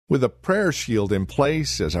With a prayer shield in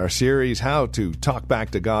place, as our series, How to Talk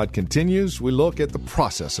Back to God, continues, we look at the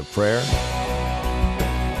process of prayer.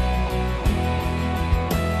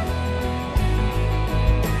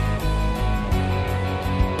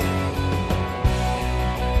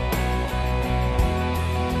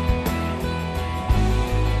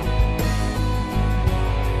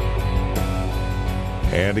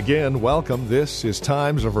 And again, welcome. This is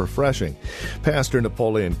Times of Refreshing. Pastor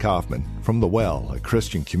Napoleon Kaufman from The Well, a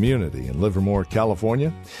Christian community in Livermore,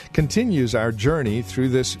 California, continues our journey through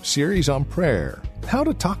this series on prayer, how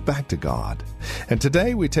to talk back to God. And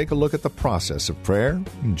today we take a look at the process of prayer.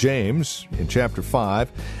 James, in chapter 5,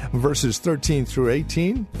 verses 13 through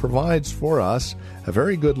 18, provides for us a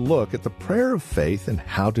very good look at the prayer of faith and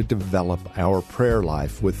how to develop our prayer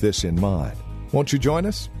life with this in mind. Won't you join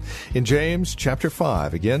us? In James chapter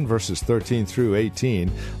 5, again, verses 13 through 18,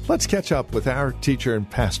 let's catch up with our teacher and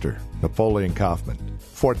pastor, Napoleon Kaufman,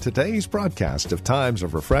 for today's broadcast of Times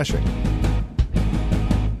of Refreshing.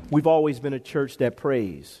 We've always been a church that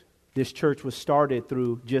prays. This church was started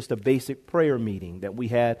through just a basic prayer meeting that we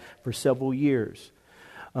had for several years.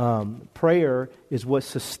 Prayer is what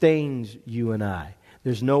sustains you and I.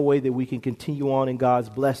 There's no way that we can continue on in God's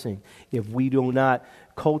blessing if we do not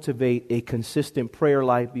cultivate a consistent prayer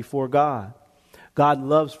life before God. God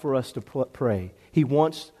loves for us to pray. He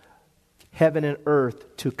wants heaven and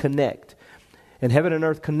earth to connect. And heaven and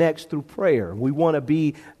earth connects through prayer. We want to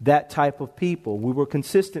be that type of people. We will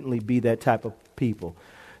consistently be that type of people.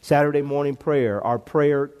 Saturday morning prayer, our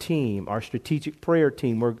prayer team, our strategic prayer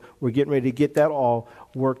team, we're getting ready to get that all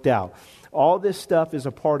worked out. All this stuff is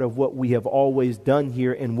a part of what we have always done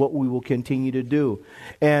here and what we will continue to do.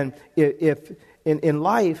 And if in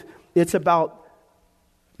life, it's about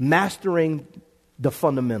mastering the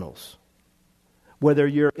fundamentals. Whether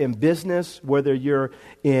you're in business, whether you're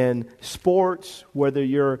in sports, whether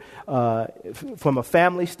you're from a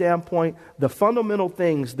family standpoint, the fundamental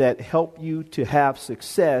things that help you to have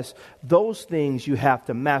success, those things you have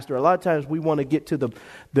to master. A lot of times we want to get to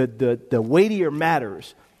the weightier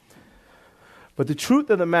matters. But the truth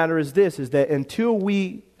of the matter is this, is that until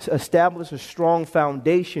we establish a strong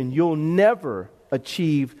foundation, you'll never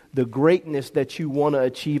achieve the greatness that you want to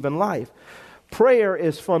achieve in life. Prayer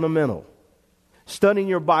is fundamental. Studying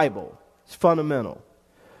your Bible is fundamental.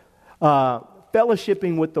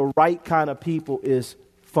 Fellowshipping with the right kind of people is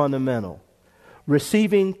fundamental.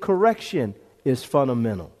 Receiving correction is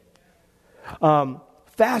fundamental.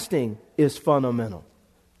 Fasting is fundamental.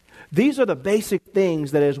 These are the basic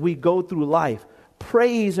things that as we go through life,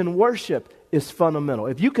 praise and worship is fundamental.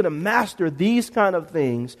 If you can master these kind of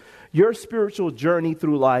things, your spiritual journey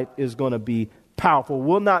through life is going to be powerful.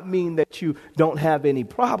 Will not mean that you don't have any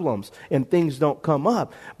problems and things don't come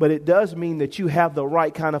up, but it does mean that you have the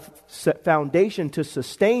right kind of foundation to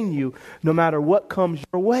sustain you no matter what comes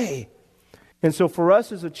your way. And so for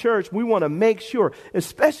us as a church, we want to make sure,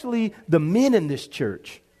 especially the men in this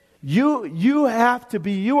church, you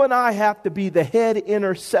and I have to be the head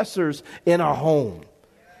intercessors in our home.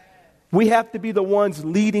 We have to be the ones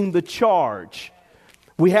leading the charge.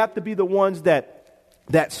 We have to be the ones that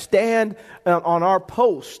stand on our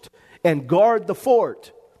post and guard the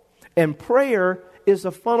fort. And prayer is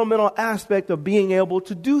a fundamental aspect of being able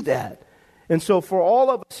to do that. And so for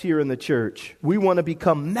all of us here in the church, we want to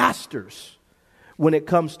become masters when it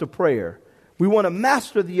comes to prayer. We want to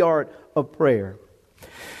master the art of prayer.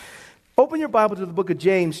 Open your Bible to the book of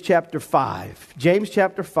James chapter 5. James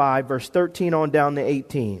chapter 5, verse 13 on down to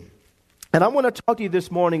 18. And I want to talk to you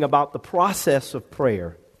this morning about the process of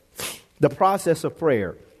prayer. The process of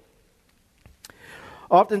prayer.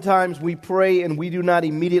 Oftentimes we pray and we do not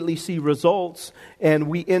immediately see results, and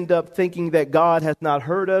we end up thinking that God has not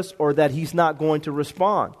heard us or that He's not going to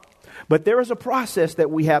respond. But there is a process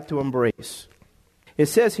that we have to embrace. It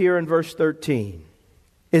says here in verse 13,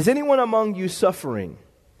 "Is anyone among you suffering?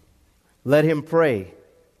 Let him pray.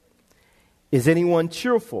 Is anyone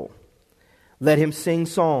cheerful? Let him sing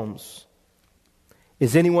psalms.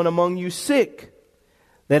 Is anyone among you sick?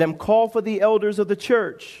 Let him call for the elders of the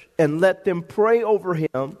church and let them pray over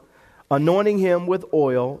him, anointing him with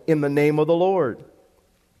oil in the name of the Lord.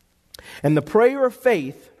 And the prayer of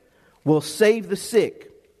faith will save the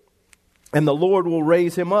sick, and the Lord will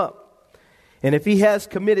raise him up. And if he has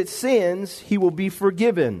committed sins, he will be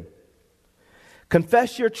forgiven.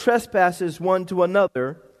 Confess your trespasses one to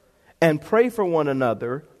another and pray for one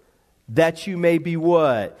another that you may be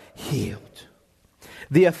what? Healed.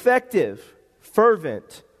 The effective,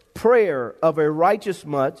 fervent prayer of a righteous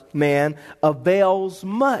man avails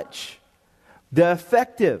much. The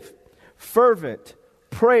effective, fervent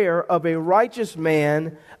prayer of a righteous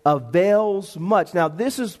man avails much. Now,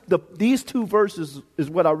 these two verses is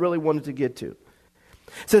what I really wanted to get to.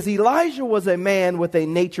 It says, Elijah was a man with a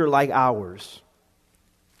nature like ours,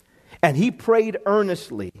 and he prayed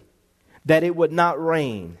earnestly that it would not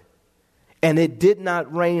rain. And it did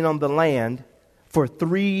not rain on the land for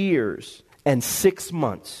 3 years and 6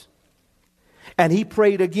 months. And he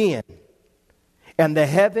prayed again, and the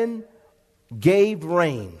heaven gave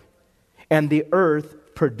rain, and the earth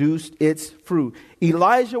produced its fruit.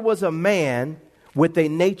 Elijah was a man with a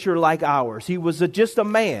nature like ours. He was just a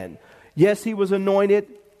man. Yes, he was anointed.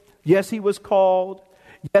 Yes, he was called.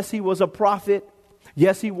 Yes, he was a prophet.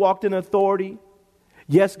 Yes, he walked in authority.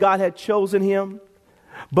 Yes, God had chosen him.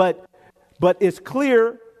 But it's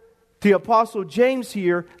clear to the Apostle James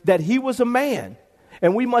here that he was a man.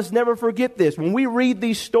 And we must never forget this. When we read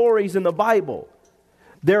these stories in the Bible,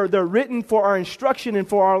 they're written for our instruction and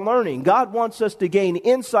for our learning. God wants us to gain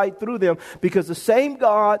insight through them, because the same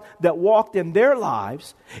God that walked in their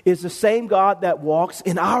lives is the same God that walks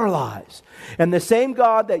in our lives. And the same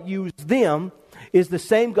God that used them is the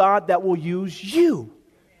same God that will use you.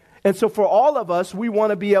 And so for all of us, we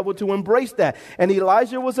want to be able to embrace that. And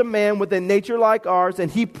Elijah was a man with a nature like ours,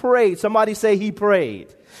 and he prayed. Somebody say he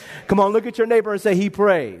prayed. Come on, look at your neighbor and say he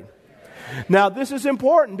prayed. Now, this is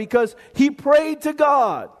important because he prayed to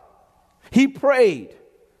God. He prayed.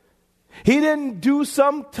 He didn't do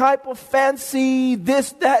some type of fancy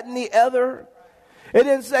this, that, and the other. It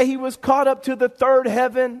didn't say he was caught up to the third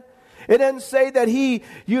heaven. It didn't say that he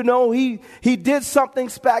did something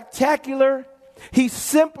spectacular. He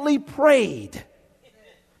simply prayed.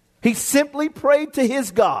 He simply prayed to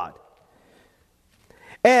his God.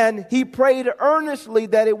 And he prayed earnestly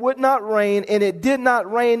that it would not rain, and it did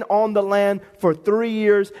not rain on the land for 3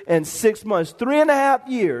 years and 6 months. 3.5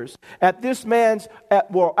 years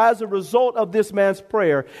as a result of this man's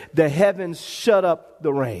prayer, the heavens shut up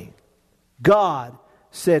the rain. God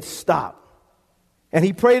said, stop. And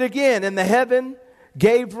he prayed again, and the heaven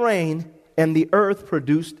gave rain, and the earth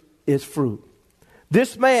produced its fruit.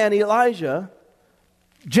 This man, Elijah,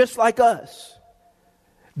 just like us,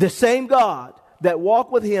 the same God that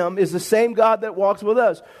walked with him is the same God that walks with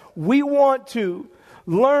us. We want to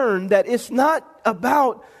learn that it's not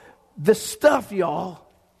about the stuff, y'all.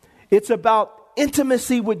 It's about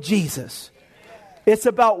intimacy with Jesus. It's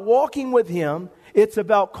about walking with him. It's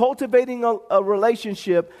about cultivating a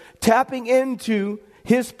relationship, tapping into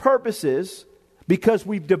his purposes, because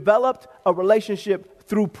we've developed a relationship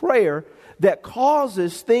through prayer that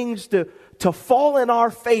causes things to fall in our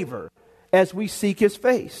favor as we seek his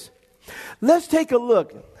face. Let's take a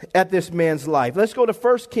look at this man's life. Let's go to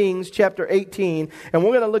 1 Kings chapter 18, and we're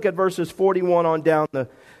going to look at verses 41 on down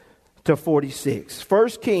to 46. 1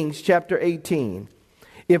 Kings chapter 18.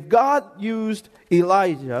 If God used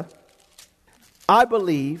Elijah, I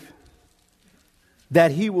believe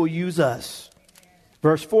that he will use us.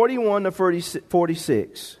 Verse 41 to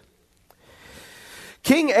 46.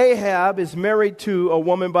 King Ahab is married to a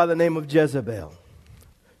woman by the name of Jezebel.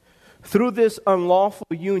 Through this unlawful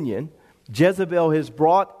union, Jezebel has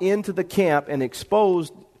brought into the camp and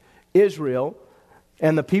exposed Israel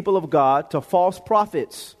and the people of God to false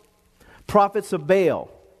prophets, prophets of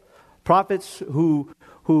Baal, prophets who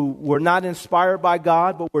were not inspired by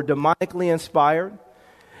God but were demonically inspired.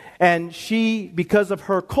 And she, because of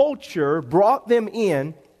her culture, brought them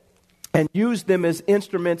in and used them as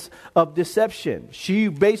instruments of deception. She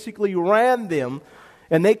basically ran them,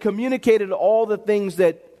 and they communicated all the things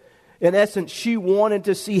that, in essence, she wanted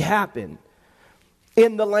to see happen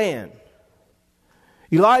in the land.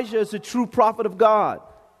 Elijah is a true prophet of God.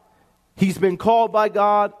 He's been called by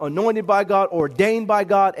God, anointed by God, ordained by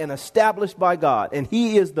God, and established by God. And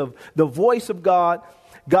he is the voice of God.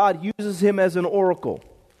 God uses him as an oracle.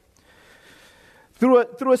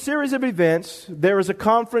 Through a series of events, there is a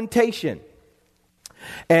confrontation.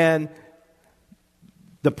 And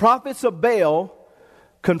the prophets of Baal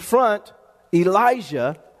confront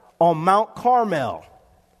Elijah on Mount Carmel.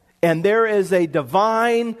 And there is a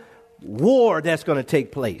divine war that's going to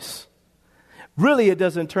take place. Really, it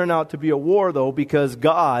doesn't turn out to be a war, though, because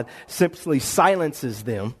God simply silences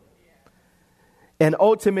them. And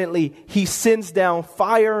ultimately, he sends down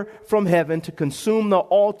fire from heaven to consume the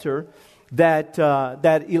altar that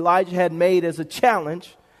Elijah had made as a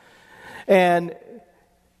challenge. And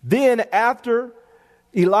then after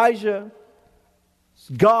Elijah,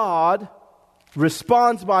 God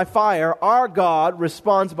responds by fire. Our God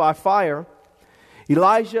responds by fire.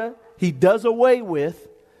 Elijah, he does away with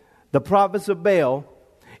the prophets of Baal.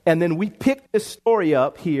 And then we pick this story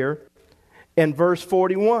up here in verse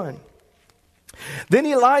 41. Then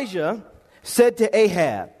Elijah said to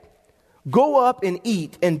Ahab, "Go up and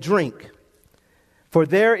eat and drink, for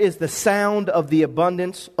there is the sound of the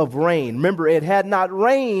abundance of rain." Remember, it had not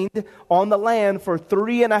rained on the land for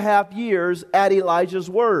 3.5 years at Elijah's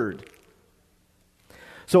word.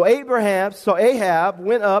 So Ahab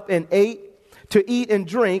went up and ate to eat and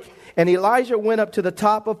drink, and Elijah went up to the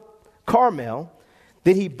top of Carmel.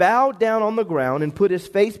 Then he bowed down on the ground and put his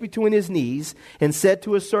face between his knees and said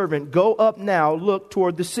to his servant, "Go up now, look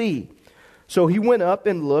toward the sea." So he went up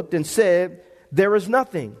and looked and said, "There is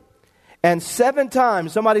nothing." And 7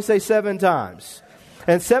 times, somebody say 7 times.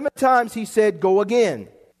 And 7 times he said, "Go again."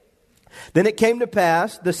 Then it came to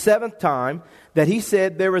pass the 7th time that he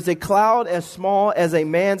said, "There is a cloud as small as a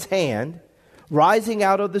man's hand rising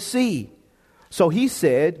out of the sea." So he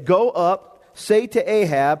said, "Go up, say to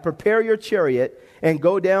Ahab, prepare your chariot and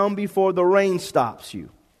go down before the rain stops you."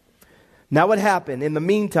 Now it happened in the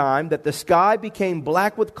meantime that the sky became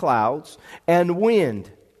black with clouds and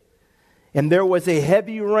wind, and there was a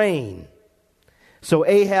heavy rain. So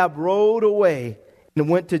Ahab rode away and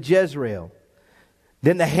went to Jezreel.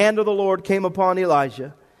 Then the hand of the Lord came upon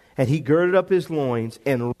Elijah, and he girded up his loins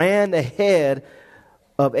and ran ahead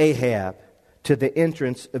of Ahab to the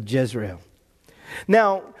entrance of Jezreel.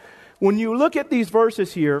 Now, when you look at these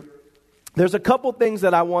verses here, there's a couple things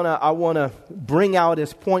that I want to bring out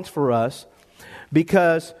as points for us,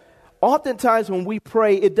 because oftentimes when we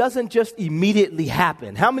pray, it doesn't just immediately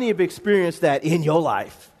happen. How many have experienced that in your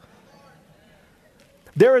life?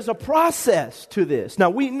 There is a process to this. Now,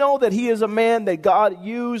 we know that he is a man that God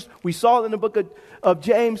used. We saw it in the book of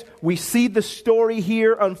James. We see the story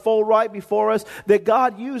here unfold right before us, that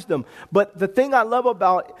God used them. But the thing I love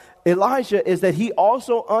about Elijah is that he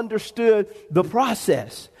also understood the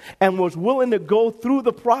process and was willing to go through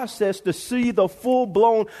the process to see the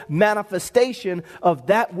full-blown manifestation of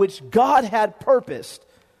that which God had purposed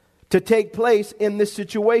to take place in this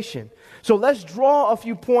situation. So let's draw a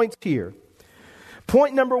few points here.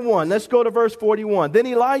 Point number 1, let's go to verse 41. Then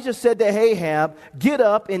Elijah said to Ahab, "Get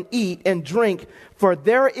up and eat and drink, for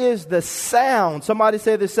there is the sound." Somebody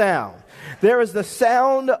say the sound. There is the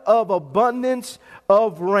sound of abundance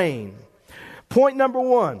of rain. Point number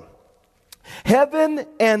 1, heaven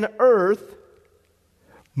and earth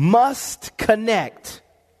must connect.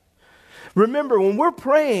 Remember, when we're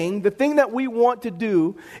praying, the thing that we want to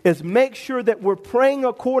do is make sure that we're praying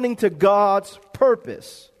according to God's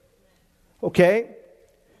purpose. Okay?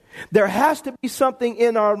 There has to be something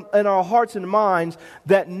in our hearts and minds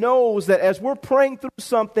that knows that as we're praying through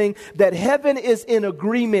something, that heaven is in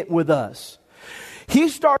agreement with us. He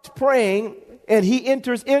starts praying and he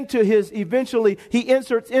inserts into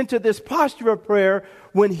this posture of prayer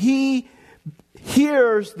when he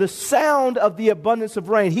hears the sound of the abundance of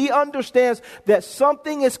rain. He understands that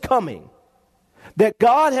something is coming, that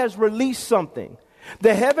God has released something.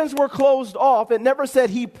 The heavens were closed off. It never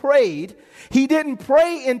said he prayed. He didn't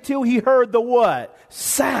pray until he heard the what?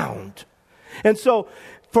 Sound. And so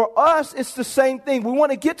for us, it's the same thing. We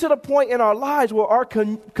want to get to the point in our lives where our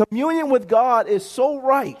communion with God is so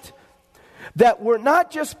right that we're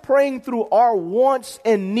not just praying through our wants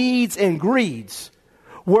and needs and greeds.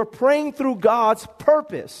 We're praying through God's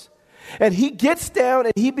purpose. And he gets down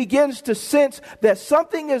and he begins to sense that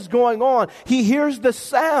something is going on. He hears the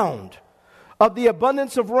sound of the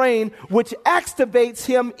abundance of rain, which activates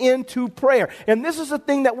him into prayer. And this is the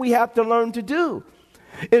thing that we have to learn to do,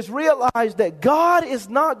 is realize that God is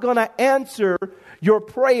not going to answer your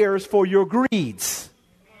prayers for your greeds.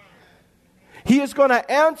 He is going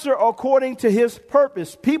to answer according to his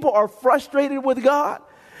purpose. People are frustrated with God.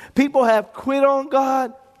 People have quit on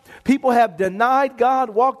God. People have denied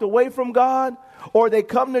God, walked away from God. Or they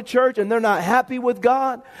come to church and they're not happy with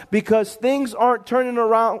God because things aren't turning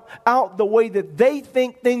out the way that they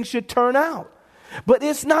think things should turn out. But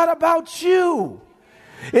it's not about you.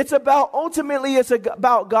 It's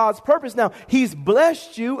about God's purpose. Now, he's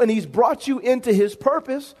blessed you and he's brought you into his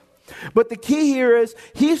purpose. But the key here is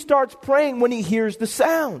he starts praying when he hears the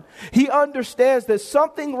sound. He understands that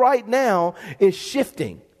something right now is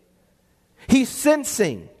shifting. He's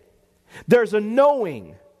sensing. There's a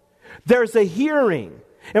knowing. There's a hearing.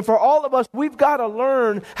 And for all of us, we've got to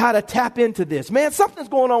learn how to tap into this. Man, something's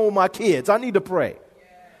going on with my kids. I need to pray.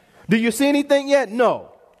 Do you see anything yet?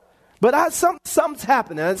 No. But something's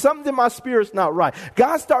happening. And something in my spirit's not right.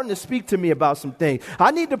 God's starting to speak to me about some things.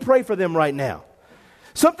 I need to pray for them right now.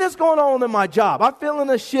 Something's going on in my job. I'm feeling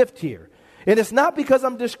a shift here. And it's not because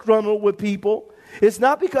I'm disgruntled with people. It's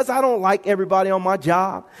not because I don't like everybody on my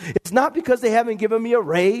job. It's not because they haven't given me a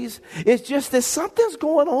raise. It's just that something's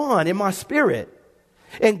going on in my spirit.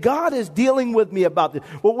 And God is dealing with me about this.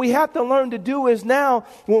 What we have to learn to do is now,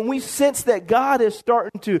 when we sense that God is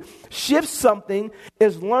starting to shift something,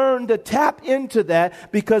 is learn to tap into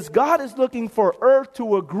that, because God is looking for earth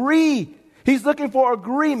to agree. He's looking for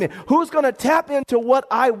agreement. Who's going to tap into what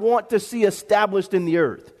I want to see established in the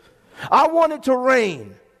earth? I want it to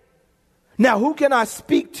rain. Now, who can I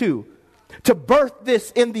speak to birth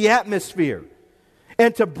this in the atmosphere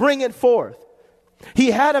and to bring it forth?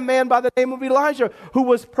 He had a man by the name of Elijah who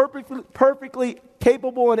was perfectly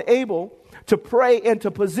capable and able to pray and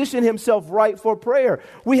to position himself right for prayer.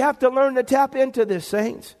 We have to learn to tap into this,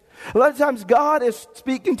 saints. A lot of times God is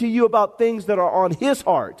speaking to you about things that are on his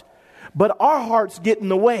heart, but our hearts get in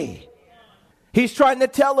the way. He's trying to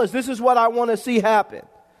tell us, this is what I want to see happen.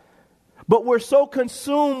 But we're so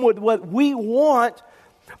consumed with what we want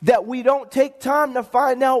that we don't take time to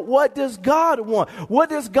find out, what does God want? What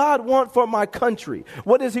does God want for my country?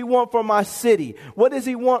 What does he want for my city? What does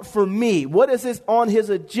he want for me? What is on his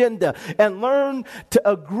agenda? And learn to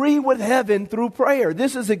agree with heaven through prayer.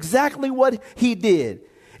 This is exactly what he did.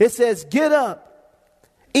 It says, get up,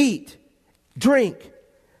 eat, drink,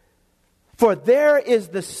 for there is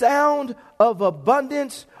the sound of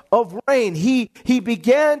abundance of rain. He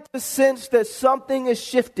began to sense that something is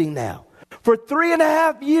shifting now. For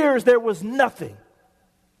 3.5 years, there was nothing.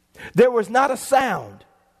 There was not a sound.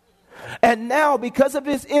 And now, because of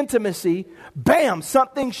his intimacy, bam,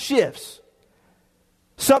 something shifts.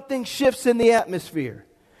 Something shifts in the atmosphere.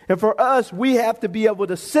 And for us, we have to be able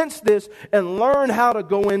to sense this and learn how to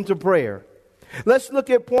go into prayer. Let's look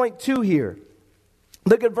at point 2 here.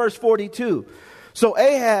 Look at verse 42. So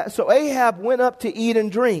Ahab went up to eat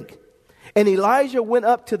and drink, and Elijah went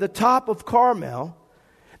up to the top of Carmel.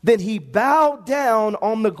 Then he bowed down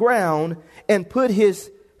on the ground and put his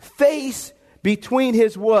face between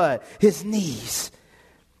his what? His knees.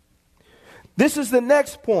 This is the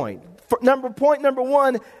next point. Point number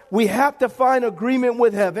 1, we have to find agreement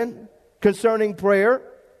with heaven concerning prayer.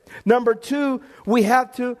 Number 2, we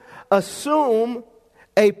have to assume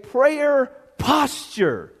a prayer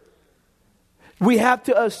posture. We have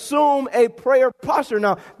to assume a prayer posture.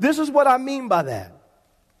 Now, this is what I mean by that.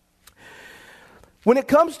 When it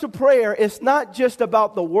comes to prayer, it's not just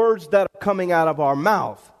about the words that are coming out of our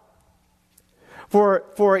mouth.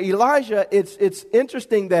 For Elijah, it's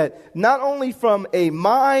interesting that not only from a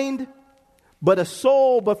mind, but a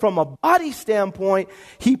soul, but from a body standpoint,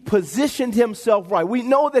 he positioned himself right. We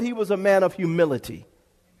know that he was a man of humility.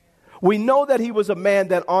 We know that he was a man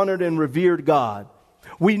that honored and revered God.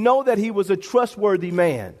 We know that he was a trustworthy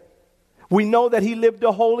man. We know that he lived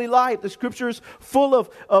a holy life. The scripture is full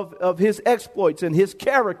of his exploits and his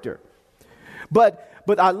character. But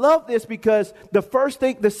I love this because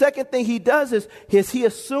the second thing he does is he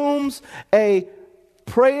assumes a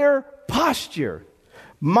prayer posture.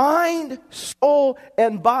 Mind, soul,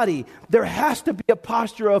 and body. There has to be a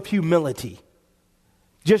posture of humility.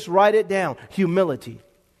 Just write it down. Humility.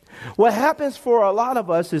 What happens for a lot of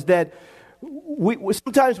us is that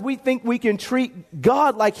sometimes we think we can treat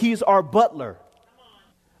God like he's our butler,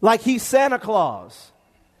 like he's Santa Claus.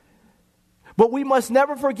 But we must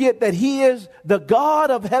never forget that he is the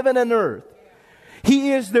God of heaven and earth.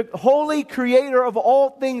 He is the holy creator of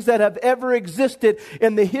all things that have ever existed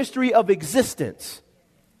in the history of existence.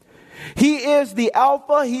 He is the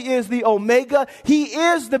Alpha. He is the Omega. He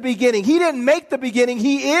is the beginning. He didn't make the beginning.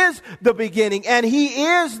 He is the beginning, and he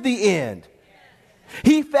is the end.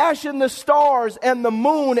 He fashioned the stars and the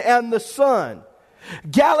moon and the sun.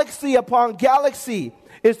 Galaxy upon galaxy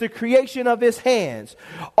is the creation of his hands.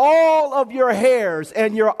 All of your hairs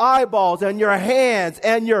and your eyeballs and your hands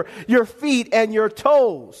and your feet and your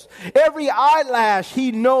toes. Every eyelash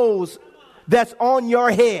he knows that's on your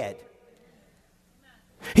head.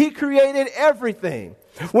 He created everything.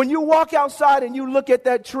 When you walk outside and you look at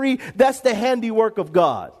that tree, that's the handiwork of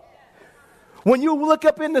God. When you look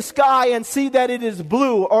up in the sky and see that it is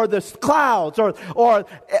blue, or the clouds, or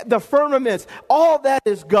the firmaments, all that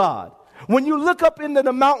is God. When you look up into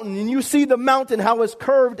the mountain and you see the mountain, how it's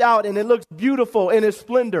curved out and it looks beautiful in its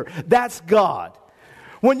splendor, that's God.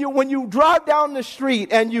 When you drive down the street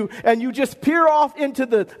and you just peer off into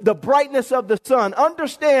the brightness of the sun,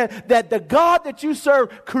 understand that the God that you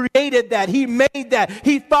serve created that. He made that.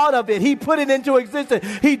 He thought of it. He put it into existence.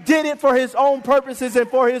 He did it for his own purposes and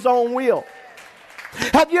for his own will.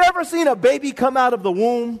 Have you ever seen a baby come out of the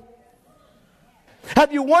womb?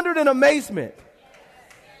 Have you wondered in amazement?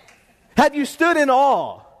 Have you stood in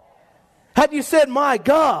awe? Have you said, my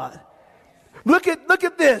God, look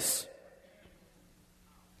at this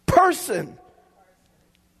person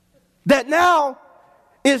that now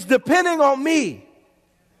is depending on me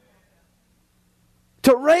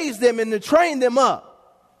to raise them and to train them up.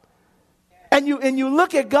 And you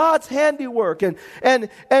look at God's handiwork, and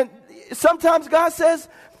sometimes God says,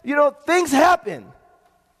 things happen,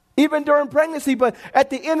 even during pregnancy, but at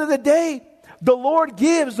the end of the day, the Lord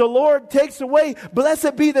gives, the Lord takes away.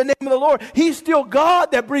 Blessed be the name of the Lord. He's still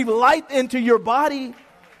God that breathed life into your body.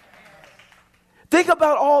 Think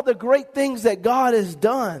about all the great things that God has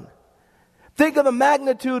done. Think of the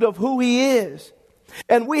magnitude of who He is.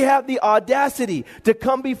 And we have the audacity to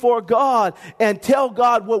come before God and tell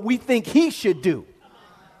God what we think He should do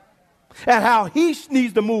and how He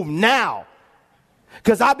needs to move now.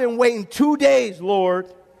 Because I've been waiting 2 days, Lord,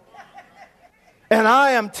 and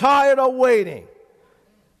I am tired of waiting.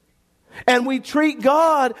 And we treat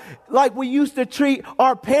God like we used to treat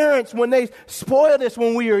our parents when they spoiled us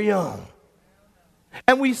when we were young.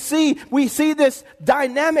 And we see this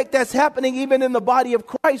dynamic that's happening even in the body of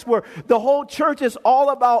Christ, where the whole church is all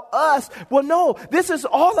about us. Well, no, this is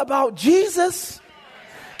all about Jesus.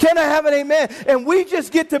 Can I have an amen? And we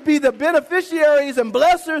just get to be the beneficiaries and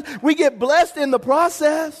blessers. We get blessed in the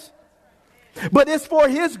process. But it's for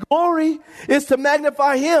His glory. It's to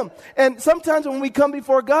magnify Him. And sometimes when we come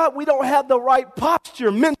before God, we don't have the right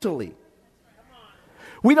posture mentally.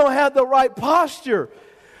 We don't have the right posture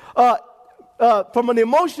from an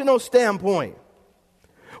emotional standpoint.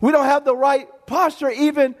 We don't have the right posture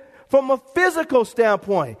even from a physical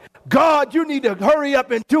standpoint. God, you need to hurry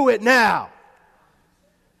up and do it now.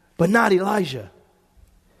 But not Elijah.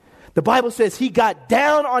 The Bible says he got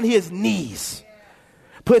down on his knees,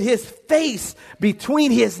 put his face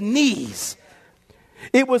between his knees.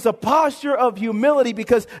 It was a posture of humility,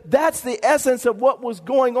 because that's the essence of what was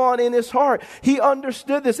going on in his heart. He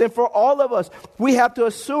understood this. And for all of us, we have to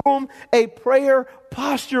assume a prayer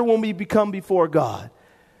posture when we become before God.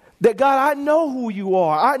 That God, I know who you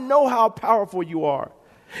are. I know how powerful you are.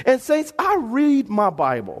 And saints, I read my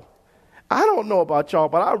Bible. I don't know about y'all,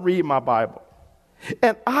 but I read my Bible.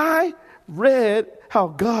 And I read how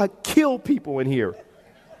God killed people in here.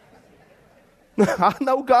 I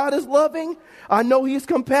know God is loving. I know He's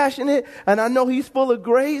compassionate, and I know He's full of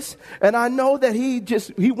grace, and I know that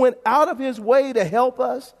He went out of His way to help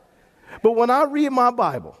us. But when I read my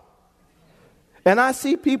Bible and I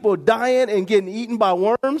see people dying and getting eaten by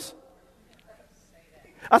worms,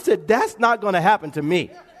 I said, that's not going to happen to me.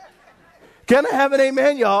 Can I have an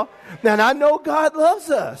amen, y'all? And I know God loves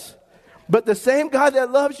us, but the same God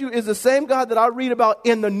that loves you is the same God that I read about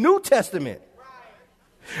in the New Testament.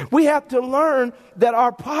 We have to learn that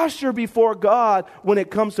our posture before God when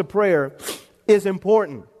it comes to prayer is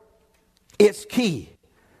important. It's key.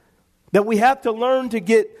 That we have to learn to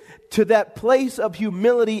get to that place of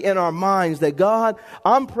humility in our minds, that God,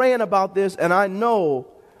 I'm praying about this, and I know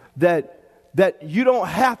that you don't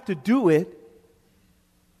have to do it,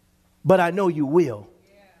 but I know you will.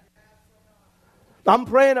 I'm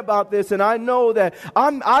praying about this, and I know that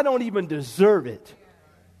I don't even deserve it,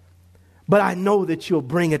 but I know that you'll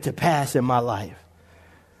bring it to pass in my life.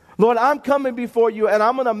 Lord, I'm coming before you, and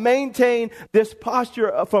I'm going to maintain this posture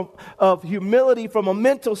of humility from a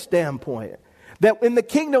mental standpoint. That in the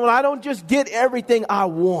kingdom, I don't just get everything I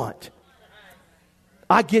want.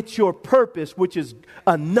 I get your purpose, which is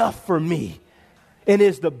enough for me and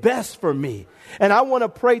is the best for me. And I want to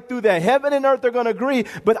pray through that. Heaven and earth are going to agree,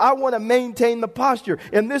 but I want to maintain the posture.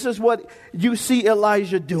 And this is what you see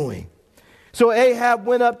Elijah doing. So Ahab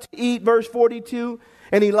went up to eat, verse 42,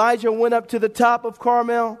 and Elijah went up to the top of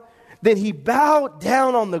Carmel. Then he bowed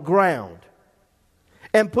down on the ground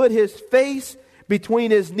and put his face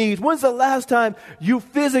between his knees. When's the last time you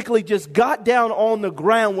physically just got down on the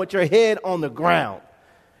ground with your head on the ground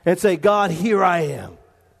and say, God, here I am.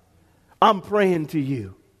 I'm praying to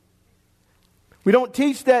you. We don't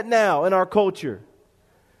teach that now in our culture.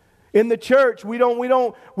 In the church, we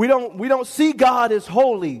don't see God as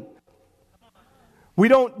holy. We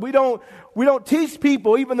don't teach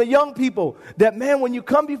people, even the young people, that, man, when you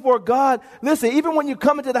come before God, listen, even when you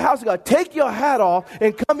come into the house of God, take your hat off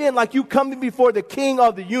and come in like you coming before the King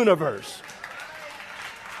of the universe.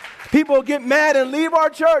 People get mad and leave our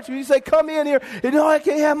church. You say, come in here. I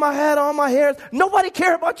can't have my hat on, my hair. Nobody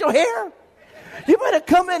cares about your hair. You better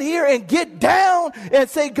come in here and get down and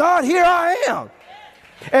say, God, here I am.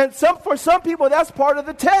 And for some people, that's part of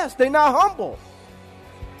the test. They're not humble.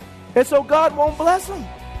 And so God won't bless them.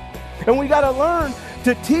 And we got to learn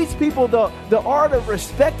to teach people the art of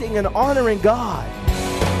respecting and honoring God.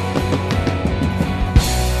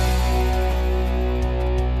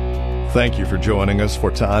 Thank you for joining us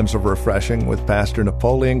for Times of Refreshing with Pastor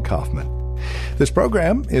Napoleon Kaufman. This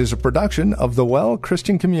program is a production of the Well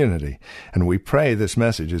Christian Community, and we pray this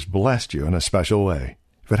message has blessed you in a special way.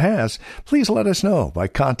 If it has, please let us know by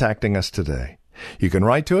contacting us today. You can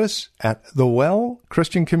write to us at The Well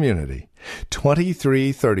Christian Community,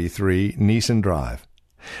 2333 Neeson Drive.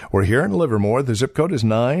 We're here in Livermore. The zip code is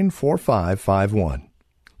 94551.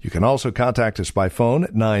 You can also contact us by phone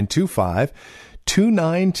at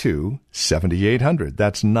 925-292-7800.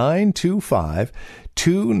 That's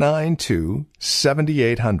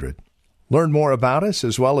 925-292-7800. Learn more about us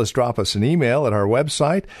as well as drop us an email at our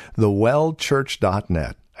website,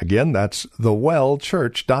 thewellchurch.net. Again, that's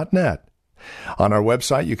thewellchurch.net. On our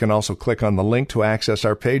website, you can also click on the link to access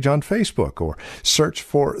our page on Facebook or search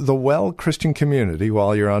for The Well Christian Community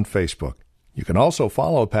while you're on Facebook. You can also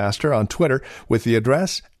follow Pastor on Twitter with the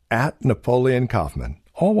address @Napoleon Kaufman,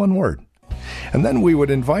 all one word. And then we would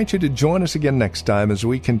invite you to join us again next time as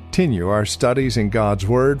we continue our studies in God's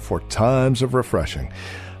Word for times of refreshing.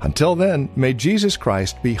 Until then, may Jesus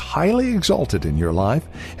Christ be highly exalted in your life,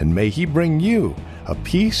 and may He bring you a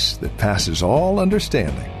peace that passes all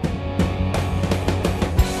understanding.